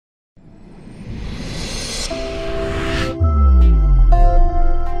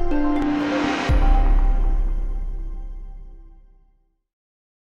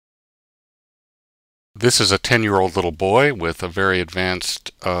This is a 10-year-old little boy with a very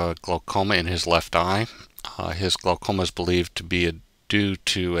advanced glaucoma in his left eye. His glaucoma is believed to be due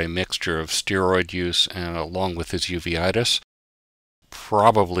to a mixture of steroid use and along with his uveitis,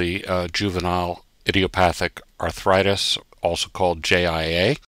 probably juvenile idiopathic arthritis, also called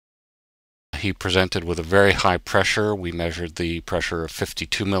JIA. He presented with a very high pressure. We measured the pressure of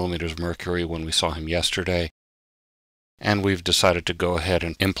 52 millimeters of mercury when we saw him yesterday. And we've decided to go ahead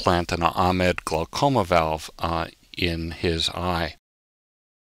and implant an Ahmed glaucoma valve in his eye.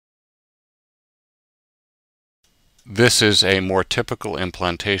 This is a more typical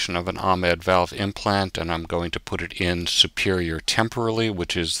implantation of an Ahmed valve implant, and I'm going to put it in superior temporally,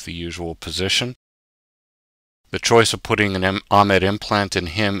 which is the usual position. The choice of putting an Ahmed implant in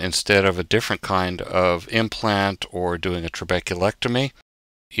him instead of a different kind of implant or doing a trabeculectomy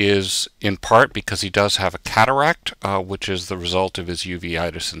is in part because he does have a cataract, which is the result of his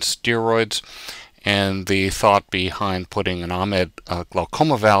uveitis and steroids. And the thought behind putting an Ahmed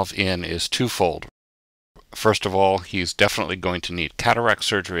glaucoma valve in is twofold. First of all, he's definitely going to need cataract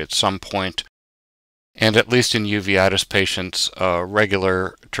surgery at some point. And at least in uveitis patients,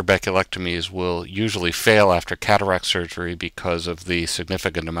 regular trabeculectomies will usually fail after cataract surgery because of the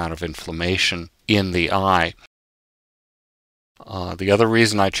significant amount of inflammation in the eye. The other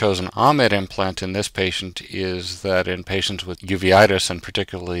reason I chose an Ahmed implant in this patient is that in patients with uveitis, and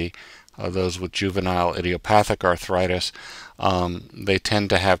particularly those with juvenile idiopathic arthritis, they tend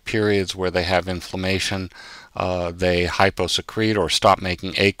to have periods where they have inflammation, they hyposecrete or stop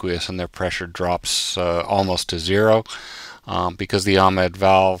making aqueous, and their pressure drops almost to zero. Because the Ahmed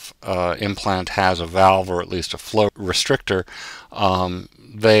valve implant has a valve, or at least a flow restrictor,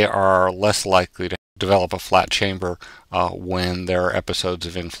 they are less likely to develop a flat chamber when there are episodes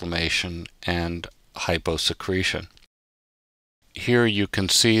of inflammation and hyposecretion. Here you can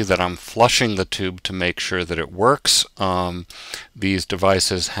see that I'm flushing the tube to make sure that it works. These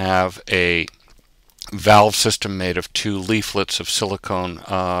devices have a valve system made of 2 leaflets of silicone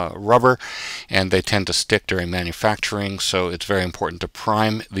rubber, and they tend to stick during manufacturing, so it's very important to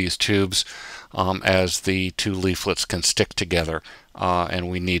prime these tubes as the 2 leaflets can stick together, and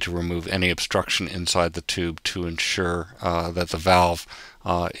we need to remove any obstruction inside the tube to ensure that the valve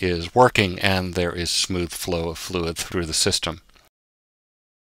is working and there is smooth flow of fluid through the system.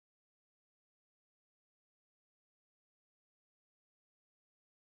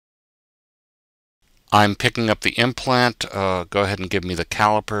 I'm picking up the implant. Go ahead and give me the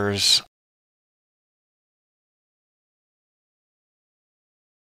calipers.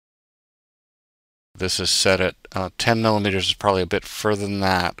 This is set at 10 millimeters, is probably a bit further than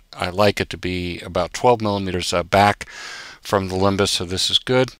that. I like it to be about 12 millimeters back from the limbus, so this is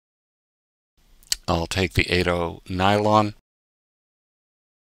good. I'll take the 8.0 nylon.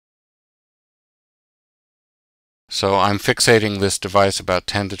 So I'm fixating this device about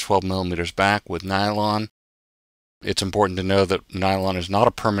 10 to 12 millimeters back with nylon. It's important to know that nylon is not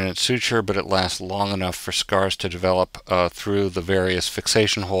a permanent suture, but it lasts long enough for scars to develop through the various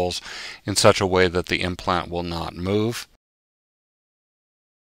fixation holes in such a way that the implant will not move.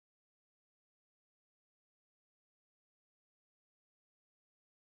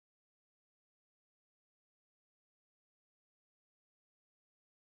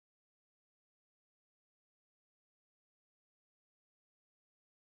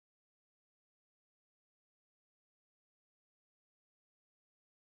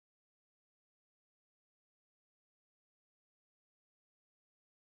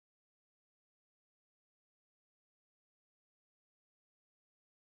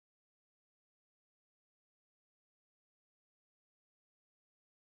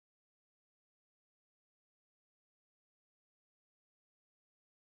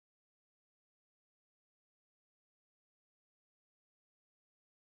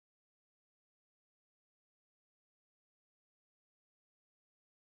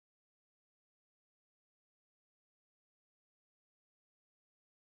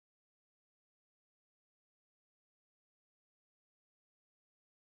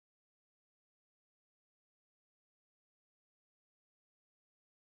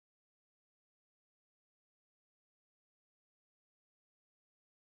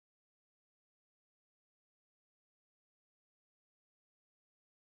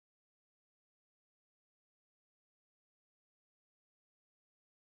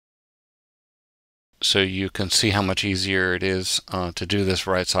 So you can see how much easier it is to do this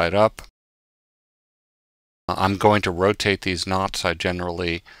right side up. I'm going to rotate these knots. I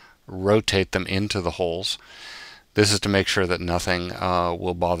generally rotate them into the holes. This is to make sure that nothing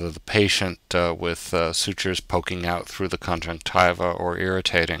will bother the patient with sutures poking out through the conjunctiva or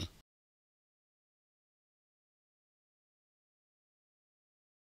irritating.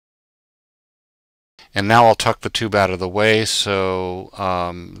 And now I'll tuck the tube out of the way so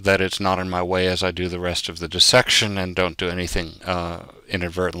that it's not in my way as I do the rest of the dissection, and don't do anything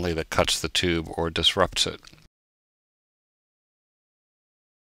inadvertently that cuts the tube or disrupts it.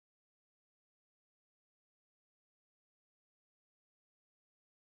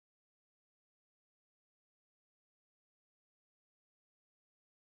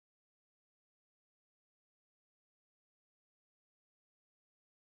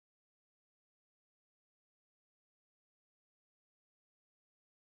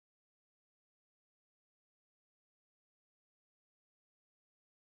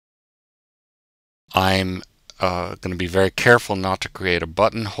 I'm going to be very careful not to create a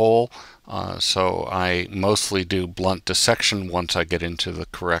buttonhole, so I mostly do blunt dissection once I get into the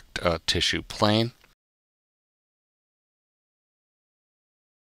correct tissue plane.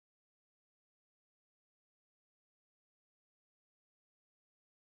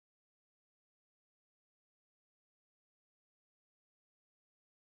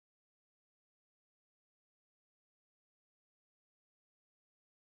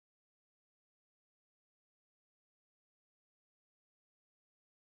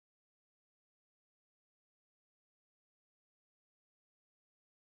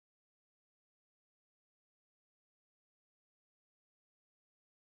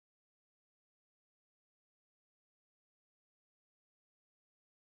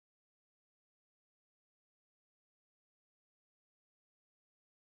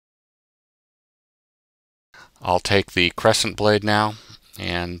 I'll take the crescent blade now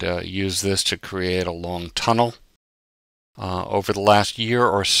and use this to create a long tunnel. Over the last year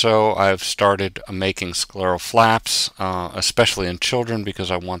or so, I've started making scleral flaps, especially in children,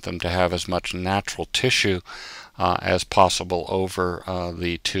 because I want them to have as much natural tissue as possible over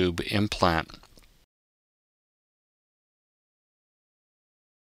the tube implant.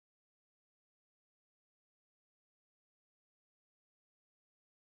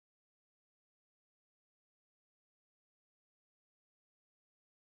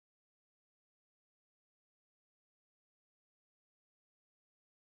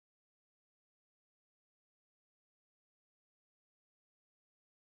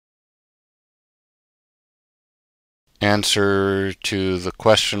 Answer to the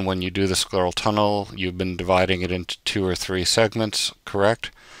question: when you do the scleral tunnel, you've been dividing it into 2 or 3 segments,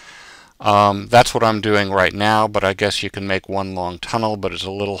 correct? That's what I'm doing right now, but I guess you can make one long tunnel, but it's a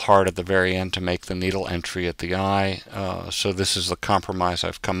little hard at the very end to make the needle entry at the eye, so this is the compromise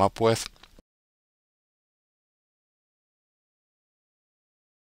I've come up with.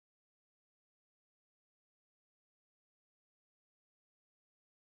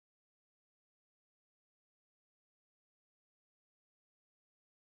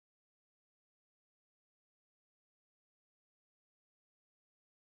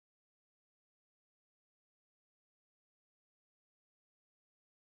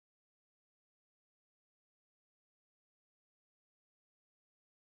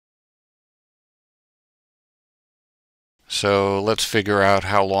 So let's figure out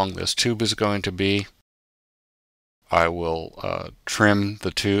how long this tube is going to be. I will trim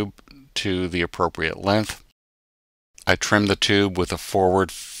the tube to the appropriate length. I trim the tube with a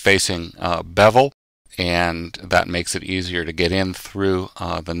forward-facing bevel, and that makes it easier to get in through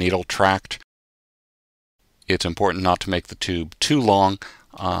the needle tract. It's important not to make the tube too long,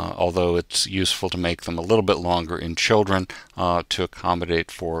 although it's useful to make them a little bit longer in children to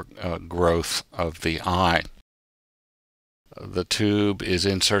accommodate for growth of the eye. The tube is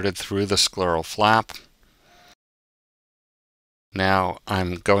inserted through the scleral flap. Now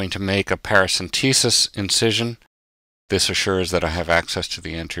I'm going to make a paracentesis incision. This assures that I have access to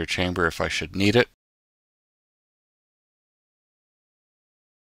the anterior chamber if I should need it.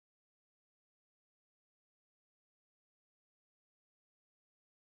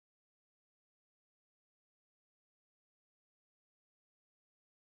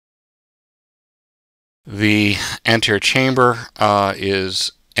 The anterior chamber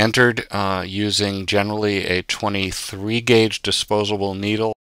is entered using generally a 23 gauge disposable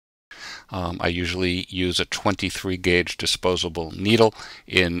needle. I usually use a 23 gauge disposable needle.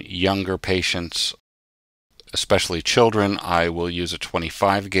 In younger patients, especially children, I will use a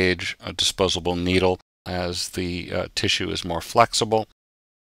 25 gauge disposable needle as the tissue is more flexible.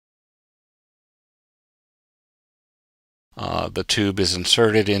 The tube is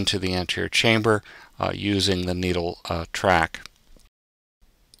inserted into the anterior chamber using the needle track.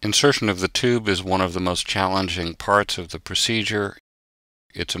 Insertion of the tube is one of the most challenging parts of the procedure.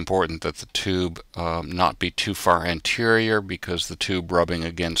 It's important that the tube not be too far anterior, because the tube rubbing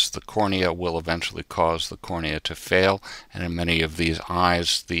against the cornea will eventually cause the cornea to fail, and in many of these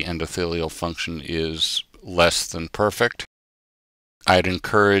eyes the endothelial function is less than perfect. I'd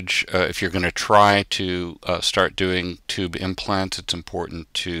encourage, if you're going to try to start doing tube implants, it's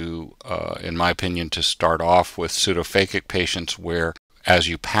important to, in my opinion, to start off with pseudophakic patients where as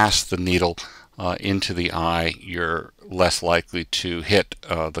you pass the needle into the eye, you're less likely to hit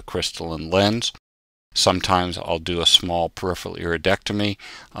the crystalline lens. Sometimes I'll do a small peripheral iridectomy,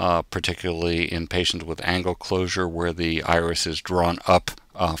 particularly in patients with angle closure where the iris is drawn up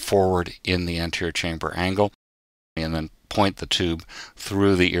forward in the anterior chamber angle, and then point the tube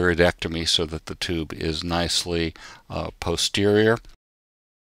through the iridectomy so that the tube is nicely posterior.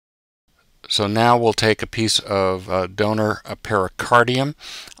 So now we'll take a piece of donor pericardium.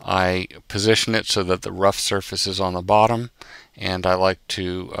 I position it so that the rough surface is on the bottom, and I like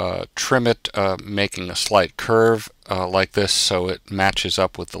to trim it, making a slight curve like this so it matches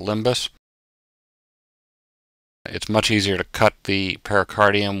up with the limbus. It's much easier to cut the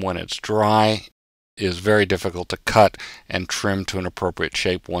pericardium when it's dry. It is very difficult to cut and trim to an appropriate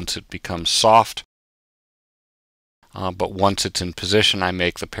shape once it becomes soft. But once it's in position, I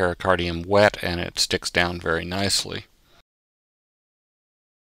make the pericardium wet and it sticks down very nicely.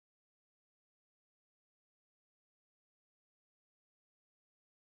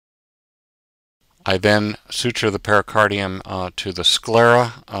 I then suture the pericardium to the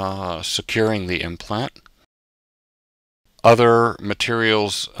sclera, securing the implant. Other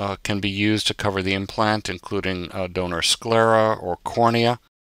materials can be used to cover the implant, including donor sclera or cornea.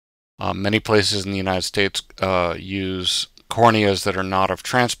 Many places in the United States use corneas that are not of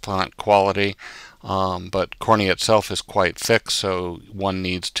transplant quality, but cornea itself is quite thick, so one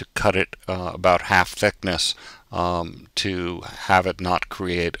needs to cut it about half thickness to have it not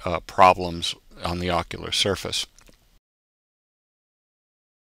create problems on the ocular surface.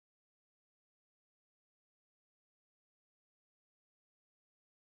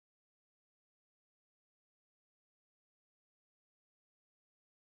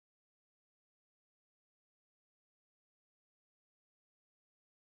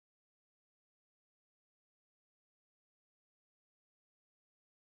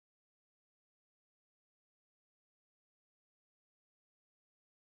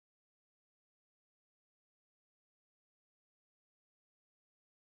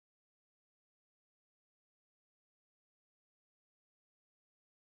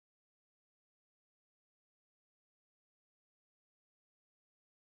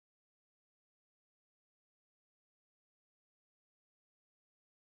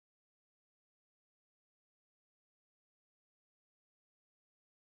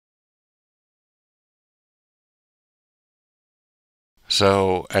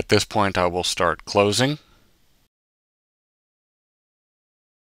 So at this point I will start closing.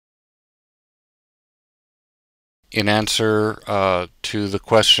 In answer to the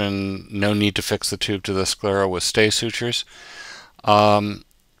question, no need to fix the tube to the sclera with stay sutures.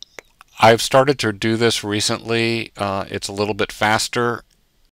 I've started to do this recently. It's a little bit faster.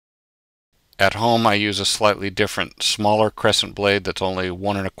 At home I use a slightly different, smaller crescent blade that's only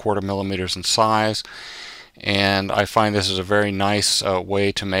 1¼ millimeters in size, and I find this is a very nice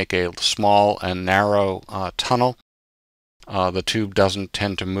way to make a small and narrow tunnel. The tube doesn't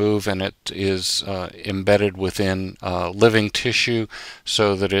tend to move, and it is embedded within living tissue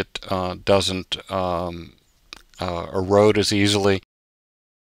so that it doesn't erode as easily.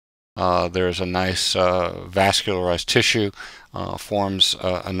 There's a nice vascularized tissue, forms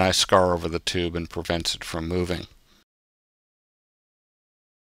a nice scar over the tube and prevents it from moving.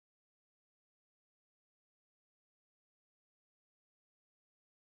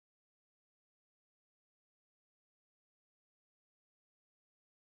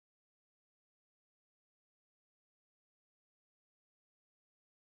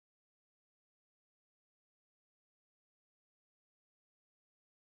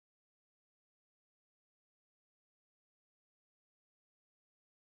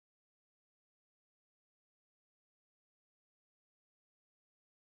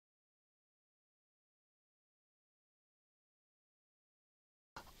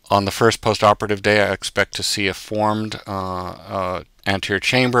 On the first postoperative day, I expect to see a formed anterior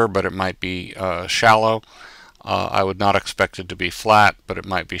chamber, but it might be shallow. I would not expect it to be flat, but it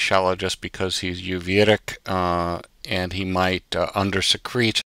might be shallow just because he's uveitic and he might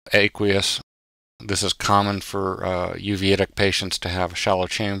undersecrete aqueous. This is common for uveitic patients to have shallow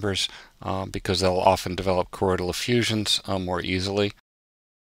chambers because they'll often develop choroidal effusions more easily.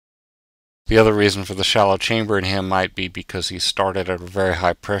 The other reason for the shallow chamber in him might be because he started at a very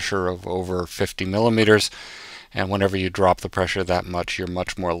high pressure of over 50 millimeters, and whenever you drop the pressure that much, you're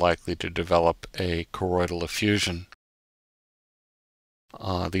much more likely to develop a choroidal effusion.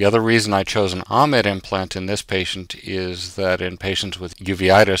 The other reason I chose an Ahmed implant in this patient is that in patients with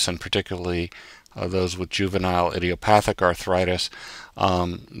uveitis, and particularly those with juvenile idiopathic arthritis,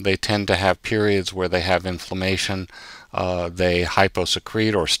 they tend to have periods where they have inflammation, they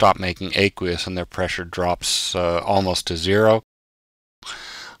hyposecrete or stop making aqueous, and their pressure drops almost to zero.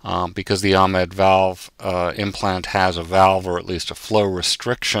 Because the Ahmed Valve implant has a valve, or at least a flow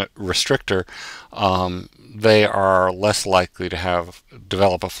restrictor, they are less likely to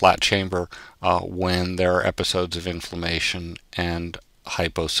develop a flat chamber when there are episodes of inflammation and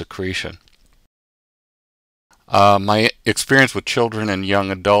hyposecretion. My experience with children and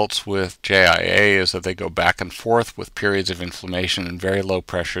young adults with JIA is that they go back and forth with periods of inflammation and very low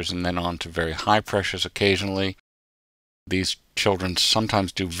pressures, and then on to very high pressures occasionally. These children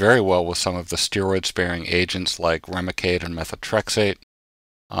sometimes do very well with some of the steroid-sparing agents like Remicade and methotrexate.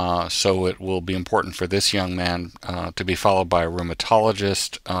 So it will be important for this young man to be followed by a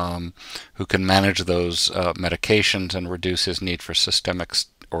rheumatologist who can manage those medications and reduce his need for systemic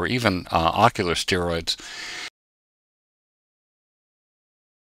or even ocular steroids.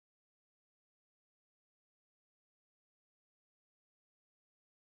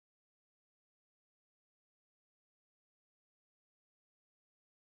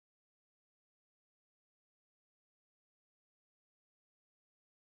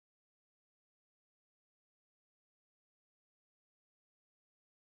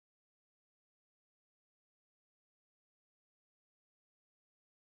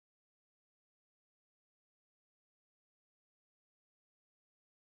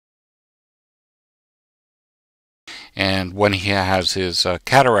 And when he has his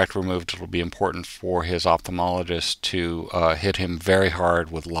cataract removed, it will be important for his ophthalmologist to hit him very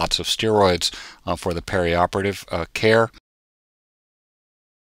hard with lots of steroids for the perioperative care.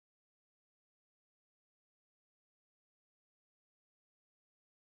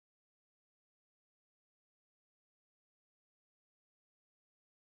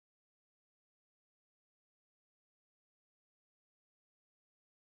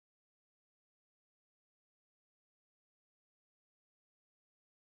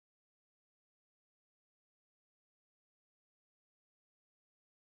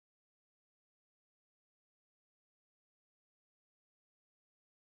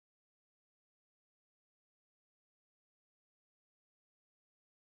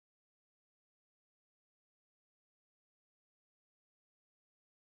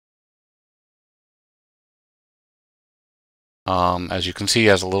 As you can see, he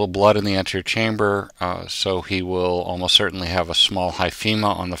has a little blood in the anterior chamber, so he will almost certainly have a small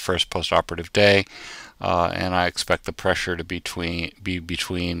hyphema on the first postoperative day, and I expect the pressure to be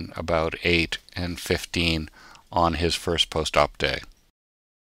between about 8 and 15 on his first post-op day.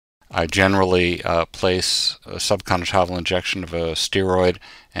 I generally place a subconjunctival injection of a steroid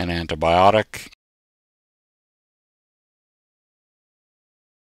and antibiotic